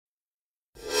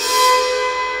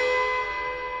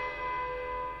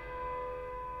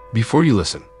Before you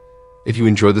listen, if you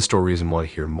enjoy the stories and want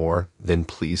to hear more, then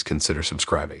please consider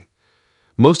subscribing.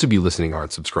 Most of you listening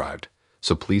aren't subscribed,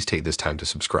 so please take this time to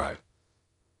subscribe.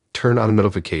 Turn on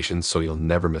notifications so you'll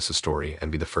never miss a story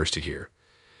and be the first to hear.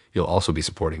 You'll also be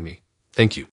supporting me.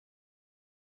 Thank you.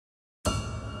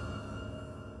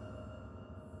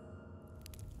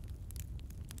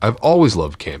 I've always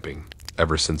loved camping,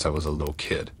 ever since I was a little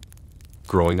kid.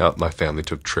 Growing up, my family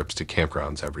took trips to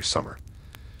campgrounds every summer.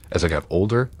 As I got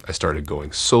older, I started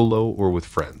going solo or with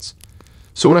friends.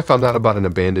 So when I found out about an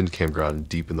abandoned campground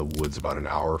deep in the woods about an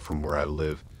hour from where I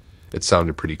live, it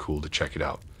sounded pretty cool to check it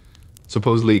out.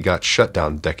 Supposedly it got shut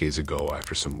down decades ago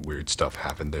after some weird stuff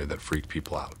happened there that freaked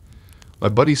people out. My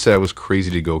buddy said I was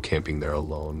crazy to go camping there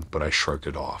alone, but I shrugged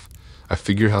it off. I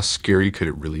figured how scary could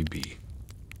it really be?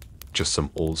 Just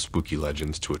some old spooky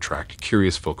legends to attract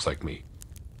curious folks like me.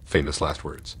 Famous last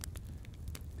words.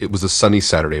 It was a sunny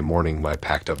Saturday morning when I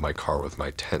packed up my car with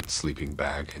my tent, sleeping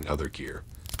bag, and other gear.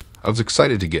 I was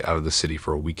excited to get out of the city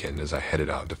for a weekend as I headed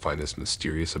out to find this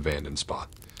mysterious abandoned spot.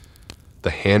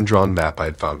 The hand-drawn map I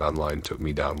had found online took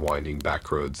me down winding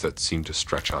back roads that seemed to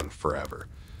stretch on forever.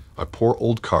 My poor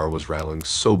old car was rattling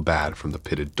so bad from the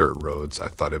pitted dirt roads I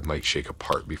thought it might shake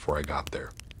apart before I got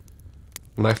there.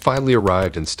 When I finally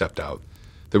arrived and stepped out,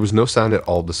 there was no sound at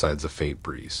all besides a faint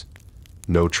breeze.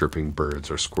 No chirping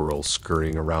birds or squirrels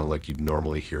scurrying around like you'd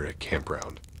normally hear at a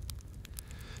campground.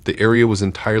 The area was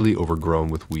entirely overgrown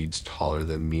with weeds taller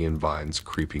than me and vines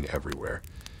creeping everywhere.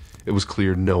 It was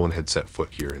clear no one had set foot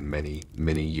here in many,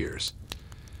 many years.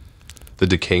 The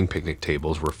decaying picnic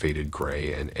tables were faded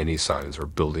gray, and any signs or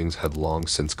buildings had long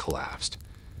since collapsed.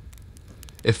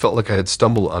 It felt like I had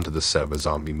stumbled onto the set of a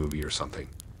zombie movie or something.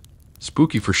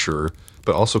 Spooky for sure,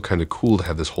 but also kind of cool to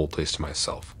have this whole place to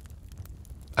myself.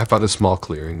 I found a small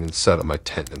clearing and set up my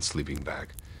tent and sleeping bag.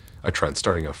 I tried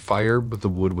starting a fire, but the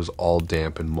wood was all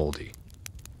damp and moldy.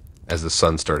 As the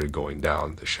sun started going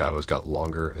down, the shadows got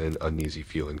longer and an uneasy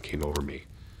feeling came over me.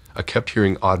 I kept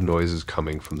hearing odd noises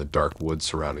coming from the dark woods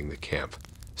surrounding the camp.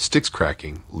 Sticks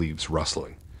cracking, leaves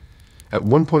rustling. At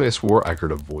one point I swore I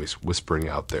heard a voice whispering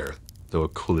out there, though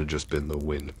it could have just been the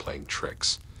wind playing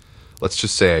tricks. Let's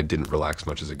just say I didn't relax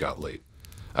much as it got late.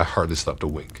 I hardly slept a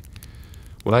wink.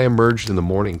 When I emerged in the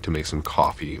morning to make some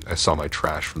coffee, I saw my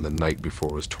trash from the night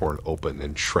before was torn open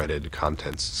and shredded,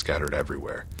 contents scattered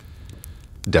everywhere.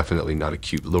 Definitely not a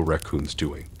cute little raccoon's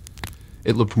doing.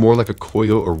 It looked more like a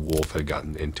coyote or wolf had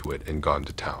gotten into it and gone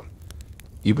to town.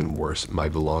 Even worse, my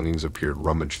belongings appeared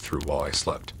rummaged through while I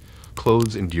slept.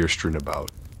 Clothes and gear strewn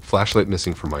about, flashlight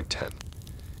missing from my tent.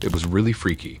 It was really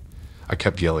freaky. I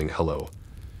kept yelling hello,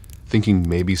 thinking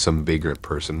maybe some vagrant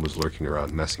person was lurking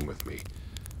around messing with me,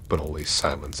 but only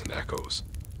silence and echoes.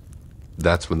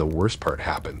 That's when the worst part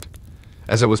happened.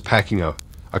 As I was packing up,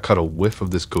 I caught a whiff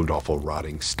of this god-awful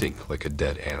rotting stink like a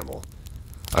dead animal.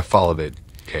 I followed it,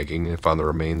 gagging, and found the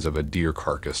remains of a deer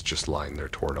carcass just lying there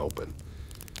torn open.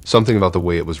 Something about the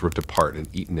way it was ripped apart and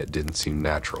eaten it didn't seem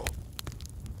natural.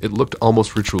 It looked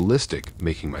almost ritualistic,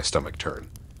 making my stomach turn.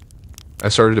 I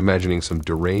started imagining some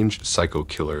deranged psycho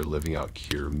killer living out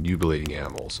here, mutilating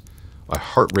animals. My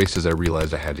heart raced as I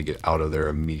realized I had to get out of there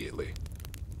immediately.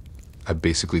 I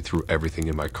basically threw everything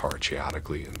in my car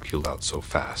chaotically and peeled out so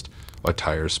fast, my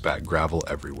tires spat gravel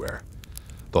everywhere.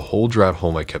 The whole drive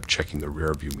home I kept checking the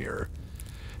rearview mirror,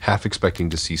 half expecting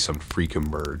to see some freak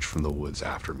emerge from the woods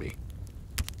after me.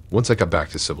 Once I got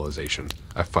back to civilization,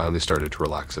 I finally started to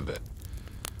relax a bit,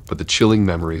 but the chilling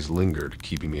memories lingered,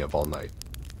 keeping me up all night.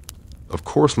 Of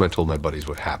course, when I told my buddies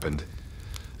what happened,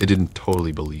 they didn't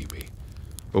totally believe me.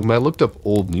 But when I looked up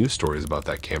old news stories about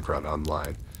that campground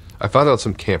online, I found out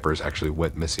some campers actually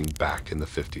went missing back in the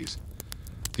 50s.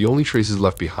 The only traces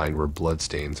left behind were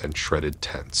bloodstains and shredded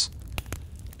tents.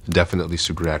 Definitely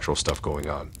supernatural stuff going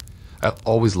on. I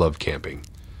always loved camping,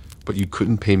 but you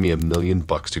couldn't pay me $1 million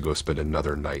to go spend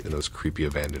another night in those creepy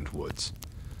abandoned woods.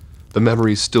 The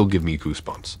memories still give me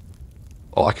goosebumps.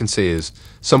 All I can say is,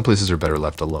 some places are better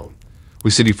left alone. We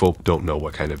city folk don't know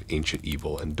what kind of ancient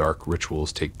evil and dark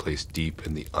rituals take place deep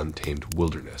in the untamed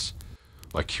wilderness.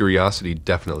 My curiosity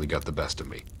definitely got the best of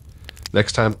me.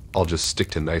 Next time, I'll just stick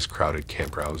to nice crowded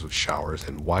campgrounds with showers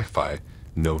and Wi-Fi,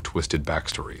 no twisted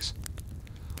backstories.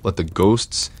 Let the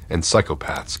ghosts and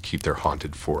psychopaths keep their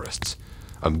haunted forests.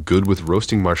 I'm good with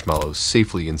roasting marshmallows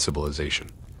safely in civilization.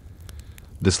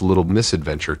 This little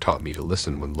misadventure taught me to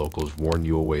listen when locals warn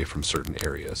you away from certain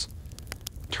areas.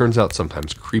 Turns out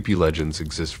sometimes creepy legends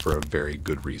exist for a very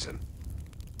good reason.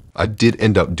 I did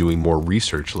end up doing more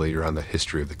research later on the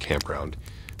history of the campground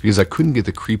because I couldn't get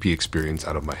the creepy experience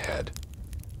out of my head.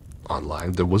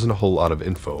 Online, there wasn't a whole lot of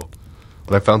info,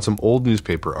 but I found some old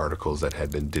newspaper articles that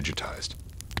had been digitized.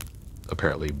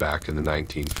 Apparently, back in the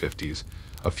 1950s,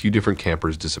 a few different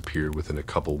campers disappeared within a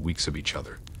couple weeks of each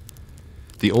other.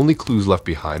 The only clues left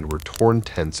behind were torn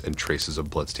tents and traces of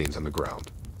bloodstains on the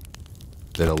ground.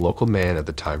 Then a local man at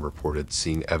the time reported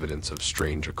seeing evidence of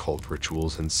strange occult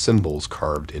rituals and symbols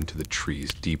carved into the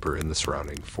trees deeper in the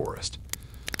surrounding forest.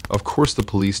 Of course, the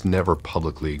police never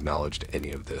publicly acknowledged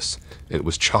any of this. It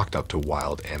was chalked up to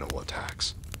wild animal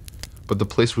attacks. But the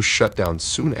place was shut down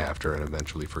soon after and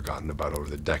eventually forgotten about over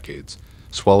the decades,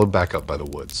 swallowed back up by the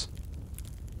woods.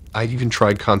 I'd even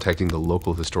tried contacting the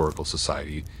local historical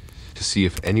society to see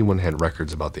if anyone had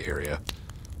records about the area,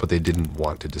 but they didn't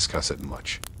want to discuss it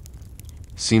much.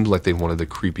 Seemed like they wanted the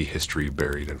creepy history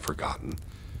buried and forgotten.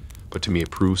 But to me,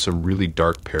 it proves some really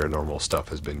dark paranormal stuff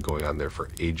has been going on there for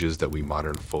ages that we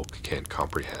modern folk can't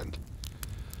comprehend.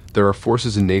 There are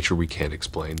forces in nature we can't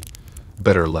explain,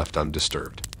 better left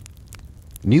undisturbed.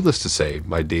 Needless to say,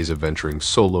 my days of venturing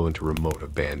solo into remote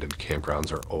abandoned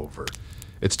campgrounds are over.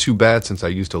 It's too bad since I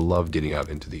used to love getting out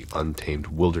into the untamed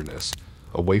wilderness,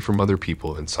 away from other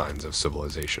people and signs of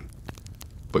civilization.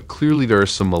 But clearly there are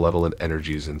some malevolent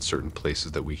energies in certain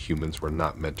places that we humans were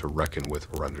not meant to reckon with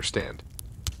or understand.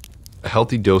 A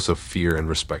healthy dose of fear and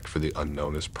respect for the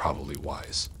unknown is probably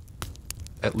wise.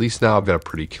 At least now I've got a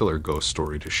pretty killer ghost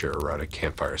story to share around a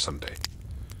campfire someday.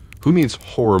 Who needs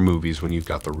horror movies when you've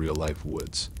got the real-life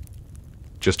woods?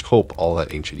 Just hope all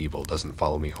that ancient evil doesn't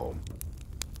follow me home.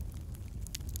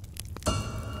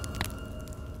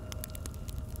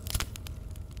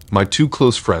 My two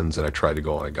close friends and I try to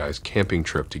go on a guy's camping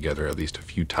trip together at least a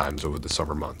few times over the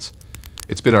summer months.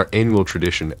 It's been our annual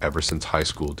tradition ever since high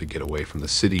school to get away from the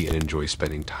city and enjoy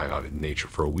spending time out in nature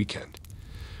for a weekend.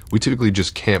 We typically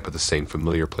just camp at the same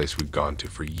familiar place we've gone to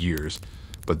for years,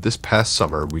 but this past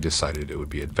summer we decided it would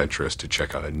be adventurous to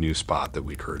check out a new spot that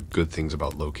we'd heard good things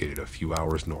about located a few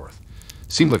hours north.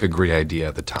 Seemed like a great idea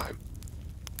at the time.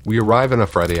 We arrived on a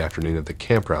Friday afternoon at the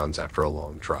campgrounds after a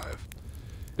long drive.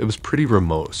 It was pretty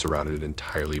remote, surrounded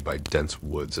entirely by dense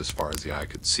woods as far as the eye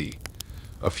could see.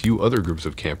 A few other groups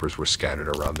of campers were scattered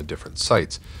around the different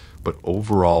sites, but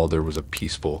overall there was a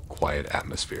peaceful, quiet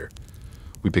atmosphere.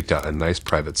 We picked out a nice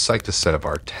private site to set up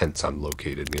our tents on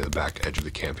located near the back edge of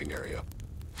the camping area,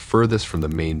 furthest from the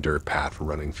main dirt path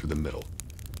running through the middle.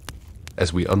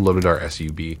 As we unloaded our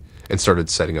SUV and started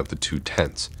setting up the two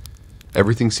tents,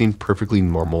 everything seemed perfectly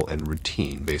normal and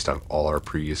routine based on all our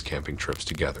previous camping trips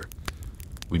together.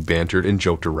 We bantered and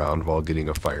joked around while getting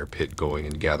a fire pit going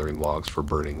and gathering logs for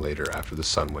burning later after the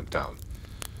sun went down.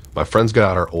 My friends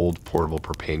got out our old portable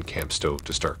propane camp stove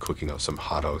to start cooking up some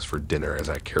hot dogs for dinner as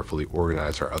I carefully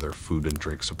organized our other food and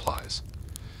drink supplies.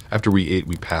 After we ate,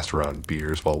 we passed around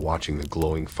beers while watching the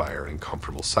glowing fire in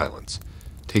comfortable silence,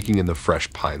 taking in the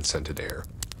fresh pine-scented air.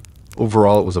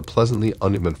 Overall, it was a pleasantly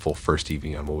uneventful first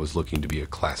evening on what was looking to be a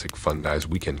classic fun guys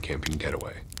weekend camping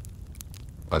getaway.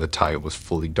 By the time it was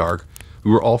fully dark,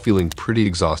 we were all feeling pretty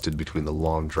exhausted between the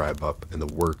long drive up and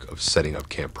the work of setting up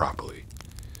camp properly.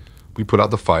 We put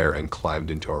out the fire and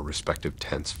climbed into our respective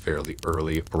tents fairly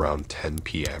early, around 10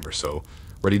 p.m. or so,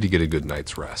 ready to get a good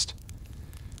night's rest.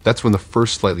 That's when the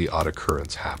first slightly odd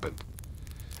occurrence happened.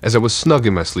 As I was snug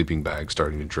in my sleeping bag,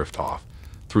 starting to drift off,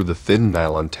 through the thin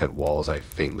nylon tent walls I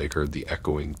faintly heard the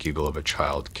echoing giggle of a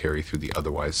child carry through the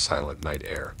otherwise silent night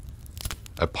air.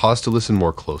 I paused to listen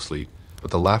more closely,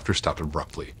 but the laughter stopped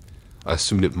abruptly. I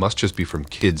assumed it must just be from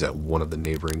kids at one of the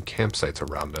neighboring campsites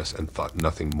around us and thought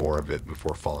nothing more of it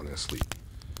before falling asleep.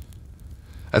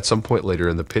 At some point later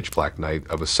in the pitch-black night,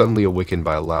 I was suddenly awakened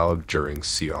by a loud, jarring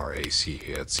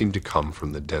CRAC that seemed to come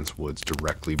from the dense woods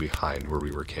directly behind where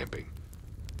we were camping.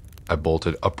 I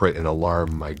bolted upright in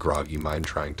alarm, my groggy mind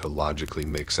trying to logically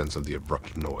make sense of the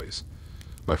abrupt noise.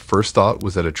 My first thought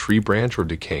was that a tree branch or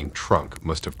decaying trunk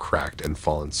must have cracked and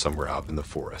fallen somewhere out in the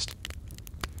forest.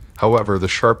 However, the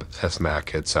sharp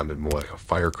smack had sounded more like a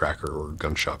firecracker or a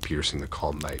gunshot piercing the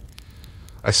calm night.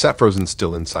 I sat frozen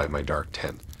still inside my dark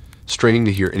tent, straining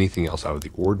to hear anything else out of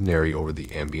the ordinary over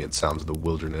the ambient sounds of the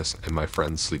wilderness and my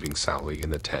friends sleeping soundly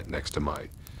in the tent next to mine.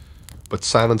 But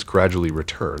silence gradually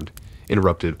returned,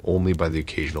 interrupted only by the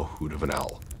occasional hoot of an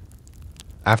owl.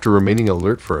 After remaining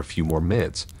alert for a few more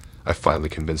minutes, I finally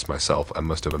convinced myself I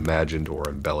must have imagined or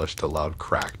embellished the loud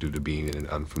crack due to being in an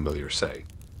unfamiliar setting.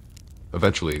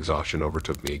 Eventually, exhaustion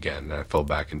overtook me again, and I fell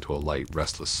back into a light,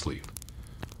 restless sleep.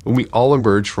 When we all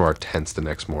emerged from our tents the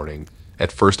next morning,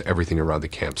 at first everything around the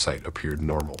campsite appeared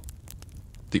normal.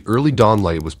 The early dawn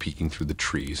light was peeking through the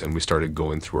trees, and we started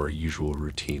going through our usual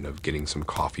routine of getting some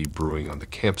coffee brewing on the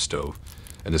camp stove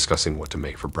and discussing what to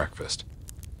make for breakfast.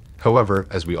 However,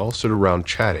 as we all stood around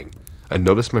chatting, I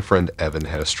noticed my friend Evan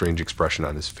had a strange expression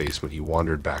on his face when he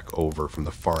wandered back over from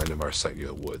the far end of our site near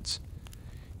the woods.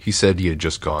 He said he had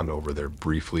just gone over there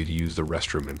briefly to use the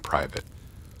restroom in private,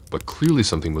 but clearly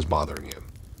something was bothering him.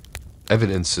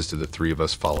 Evan insisted the three of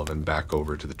us follow him back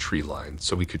over to the tree line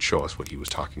so he could show us what he was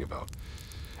talking about.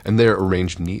 And there,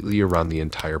 arranged neatly around the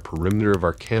entire perimeter of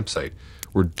our campsite,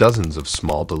 were dozens of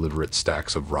small, deliberate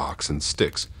stacks of rocks and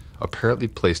sticks, apparently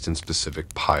placed in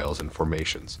specific piles and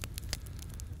formations.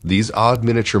 These odd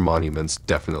miniature monuments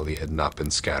definitely had not been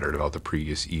scattered about the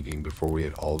previous evening before we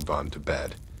had all gone to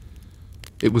bed.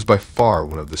 It was by far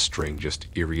one of the strangest,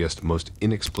 eeriest, most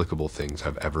inexplicable things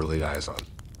I've ever laid eyes on.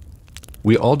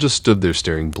 We all just stood there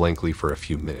staring blankly for a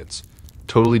few minutes,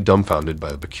 totally dumbfounded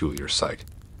by the peculiar sight.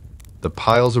 The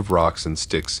piles of rocks and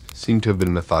sticks seemed to have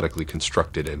been methodically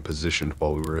constructed and positioned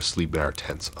while we were asleep in our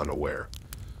tents, unaware.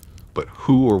 But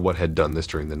who or what had done this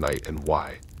during the night, and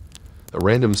why? The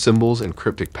random symbols and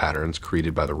cryptic patterns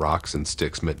created by the rocks and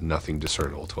sticks meant nothing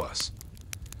discernible to us.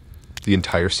 The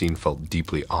entire scene felt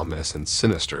deeply ominous and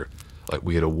sinister, like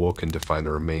we had awoken to find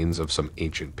the remains of some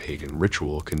ancient pagan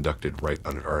ritual conducted right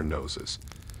under our noses.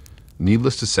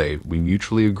 Needless to say, we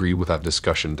mutually agreed without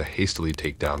discussion to hastily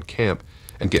take down camp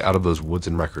and get out of those woods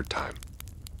in record time.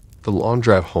 The long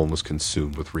drive home was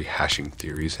consumed with rehashing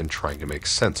theories and trying to make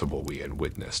sense of what we had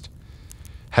witnessed.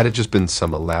 Had it just been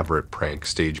some elaborate prank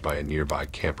staged by a nearby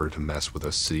camper to mess with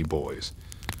us city boys?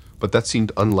 But that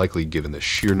seemed unlikely given the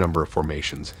sheer number of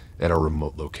formations at our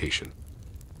remote location.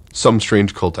 Some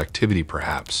strange cult activity,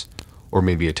 perhaps, or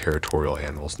maybe a territorial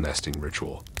animal's nesting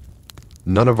ritual.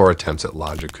 None of our attempts at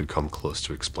logic could come close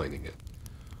to explaining it.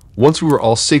 Once we were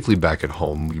all safely back at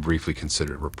home, we briefly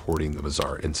considered reporting the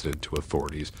bizarre incident to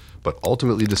authorities, but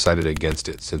ultimately decided against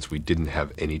it since we didn't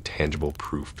have any tangible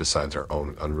proof besides our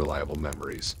own unreliable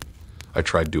memories. I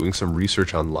tried doing some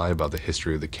research online about the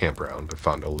history of the campground, but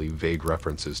found only vague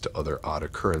references to other odd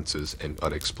occurrences and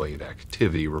unexplained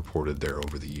activity reported there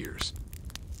over the years.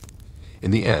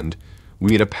 In the end,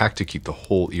 we made a pact to keep the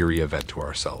whole eerie event to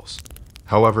ourselves.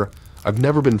 However, I've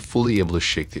never been fully able to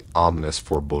shake the ominous,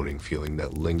 foreboding feeling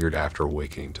that lingered after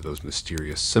awakening to those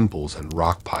mysterious symbols and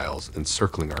rock piles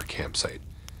encircling our campsite.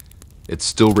 It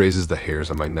still raises the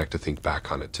hairs on my neck to think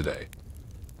back on it today.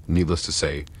 Needless to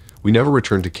say, we never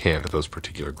returned to camp at those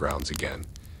particular grounds again,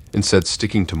 instead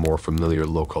sticking to more familiar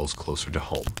locales closer to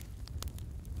home.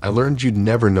 I learned you'd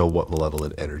never know what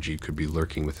malevolent energy could be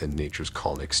lurking within nature's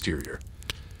calm exterior.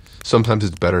 Sometimes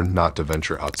it's better not to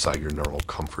venture outside your normal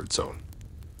comfort zone.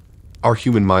 Our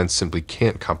human minds simply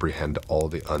can't comprehend all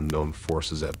the unknown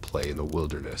forces at play in the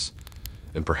wilderness,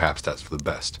 and perhaps that's for the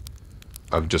best.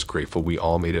 I'm just grateful we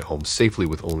all made it home safely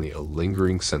with only a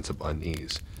lingering sense of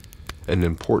unease, an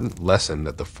important lesson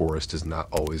that the forest is not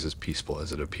always as peaceful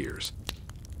as it appears.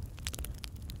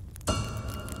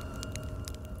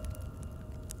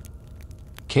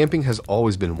 Camping has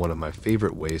always been one of my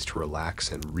favorite ways to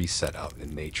relax and reset out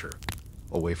in nature,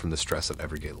 away from the stress of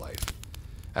everyday life.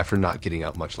 After not getting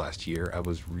out much last year, I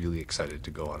was really excited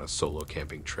to go on a solo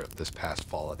camping trip this past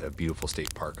fall at a beautiful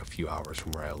state park a few hours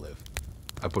from where I live.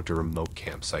 I booked a remote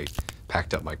campsite,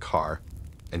 packed up my car,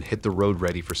 and hit the road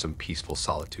ready for some peaceful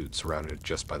solitude surrounded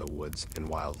just by the woods and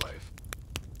wildlife.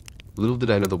 Little did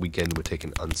I know the weekend would take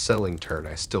an unsettling turn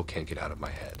I still can't get out of my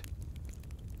head.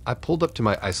 I pulled up to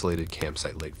my isolated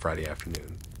campsite late Friday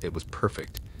afternoon. It was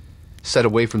perfect, set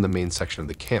away from the main section of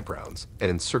the campgrounds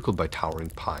and encircled by towering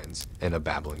pines and a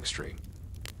babbling stream.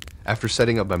 After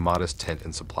setting up my modest tent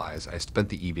and supplies, I spent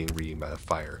the evening reading by the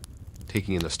fire,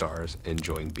 taking in the stars, and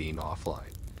enjoying being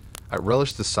offline. I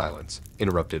relished the silence,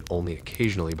 interrupted only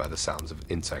occasionally by the sounds of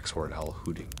insects or an owl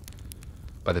hooting.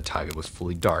 By the time it was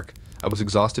fully dark, I was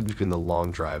exhausted between the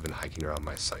long drive and hiking around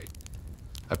my site.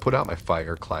 I put out my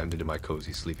fire, climbed into my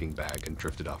cozy sleeping bag, and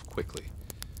drifted off quickly.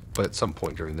 But at some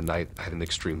point during the night, I had an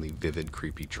extremely vivid,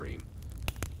 creepy dream.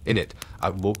 In it, I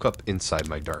woke up inside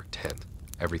my dark tent,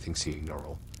 everything seeming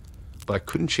normal. But I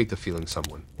couldn't shake the feeling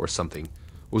someone, or something,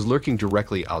 was lurking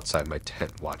directly outside my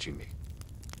tent watching me.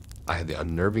 I had the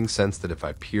unnerving sense that if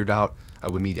I peered out, I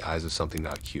would meet the eyes of something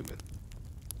not human.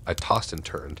 I tossed and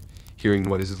turned, hearing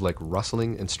noises like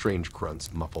rustling and strange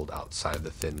grunts muffled outside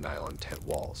the thin nylon tent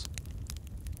walls.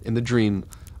 In the dream,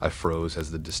 I froze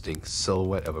as the distinct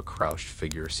silhouette of a crouched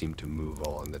figure seemed to move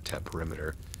along the tent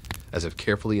perimeter, as if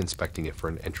carefully inspecting it for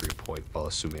an entry point while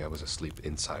assuming I was asleep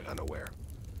inside unaware.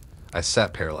 I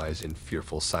sat paralyzed in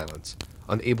fearful silence,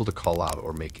 unable to call out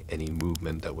or make any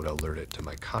movement that would alert it to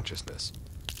my consciousness.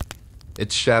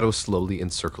 Its shadow slowly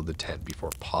encircled the tent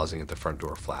before pausing at the front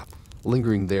door flap,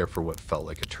 lingering there for what felt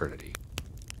like eternity.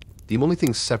 The only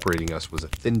thing separating us was a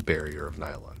thin barrier of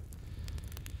nylon.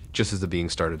 Just as the being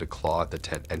started to claw at the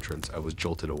tent entrance, I was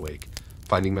jolted awake,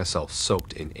 finding myself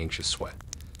soaked in anxious sweat.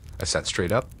 I sat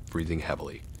straight up, breathing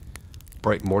heavily.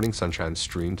 Bright morning sunshine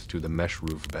streamed through the mesh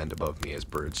roof bend above me as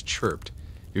birds chirped,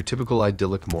 your typical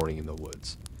idyllic morning in the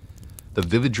woods. The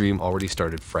vivid dream already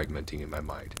started fragmenting in my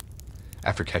mind.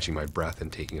 After catching my breath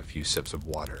and taking a few sips of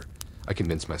water, I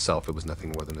convinced myself it was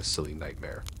nothing more than a silly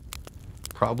nightmare.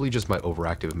 Probably just my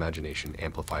overactive imagination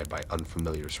amplified by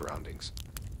unfamiliar surroundings.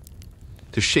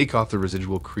 To shake off the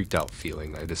residual creeped out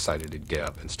feeling, I decided to get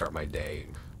up and start my day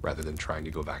rather than trying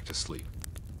to go back to sleep.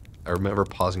 I remember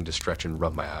pausing to stretch and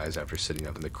rub my eyes after sitting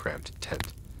up in the cramped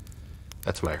tent.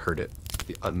 That's when I heard it,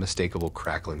 the unmistakable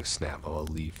crackling snap of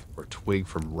a leaf or twig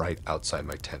from right outside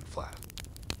my tent flap.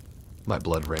 My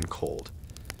blood ran cold.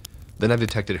 Then I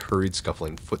detected hurried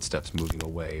scuffling footsteps moving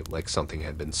away like something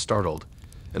had been startled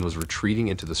and was retreating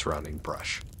into the surrounding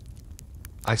brush.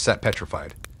 I sat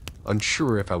petrified,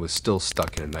 unsure if I was still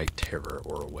stuck in a night terror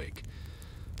or awake.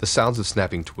 The sounds of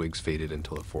snapping twigs faded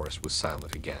until the forest was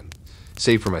silent again,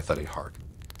 save for my thudding heart.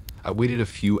 I waited a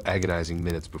few agonizing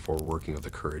minutes before working up the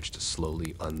courage to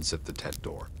slowly unzip the tent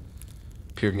door.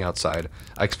 Peering outside,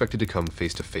 I expected to come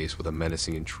face to face with a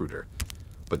menacing intruder,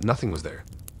 but nothing was there.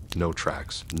 No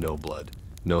tracks, no blood,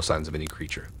 no signs of any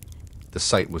creature. The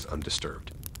site was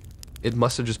undisturbed. It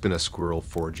must have just been a squirrel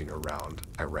foraging around,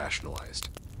 I rationalized.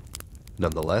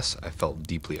 Nonetheless, I felt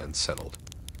deeply unsettled.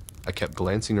 I kept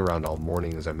glancing around all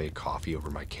morning as I made coffee over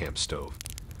my camp stove,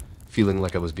 feeling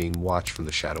like I was being watched from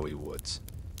the shadowy woods.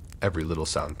 Every little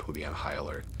sound put me on high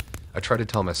alert. I tried to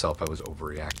tell myself I was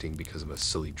overreacting because of a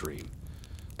silly dream,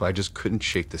 but I just couldn't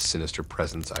shake the sinister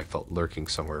presence I felt lurking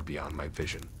somewhere beyond my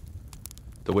vision.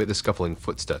 The way the scuffling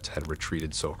footsteps had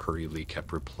retreated so hurriedly kept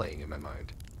replaying in my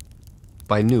mind.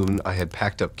 By noon, I had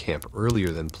packed up camp earlier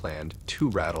than planned, too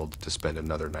rattled to spend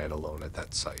another night alone at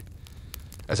that site.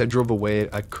 As I drove away,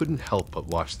 I couldn't help but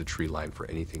watch the tree line for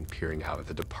anything peering out at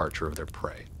the departure of their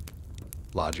prey.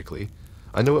 Logically,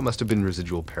 I know it must have been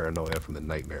residual paranoia from the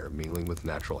nightmare mingling with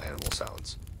natural animal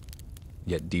sounds.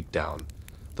 Yet deep down,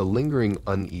 the lingering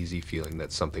uneasy feeling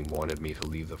that something wanted me to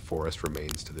leave the forest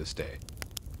remains to this day.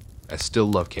 I still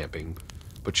love camping,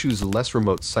 but choose less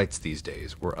remote sites these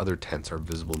days where other tents are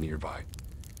visible nearby.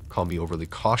 Call me overly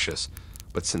cautious,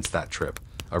 but since that trip,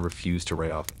 I refuse to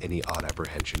write off any odd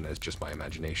apprehension as just my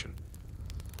imagination.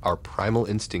 Our primal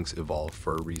instincts evolved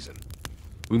for a reason.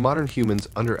 We modern humans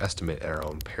underestimate at our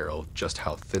own peril just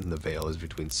how thin the veil is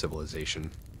between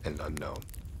civilization and unknown.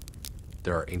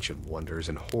 There are ancient wonders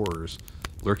and horrors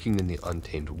lurking in the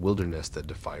untamed wilderness that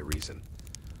defy reason.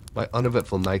 My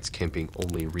uneventful nights camping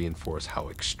only reinforce how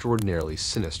extraordinarily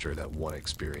sinister that one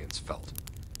experience felt.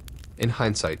 In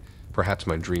hindsight, perhaps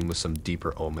my dream was some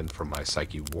deeper omen from my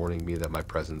psyche warning me that my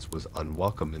presence was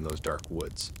unwelcome in those dark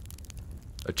woods.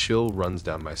 A chill runs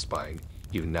down my spine,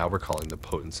 even now recalling the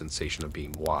potent sensation of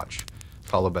being watched,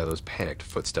 followed by those panicked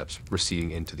footsteps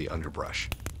receding into the underbrush.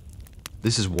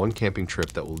 This is one camping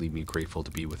trip that will leave me grateful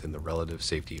to be within the relative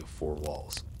safety of four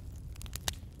walls.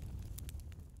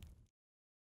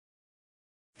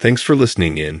 Thanks for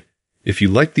listening in. If you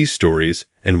like these stories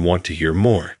and want to hear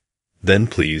more, then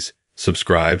please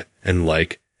subscribe and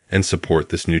like and support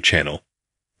this new channel.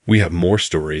 We have more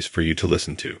stories for you to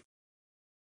listen to.